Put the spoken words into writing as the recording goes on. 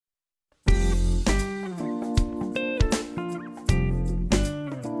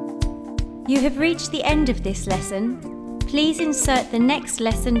You have reached the end of this lesson. Please insert the next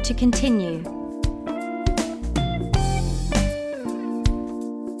lesson to continue.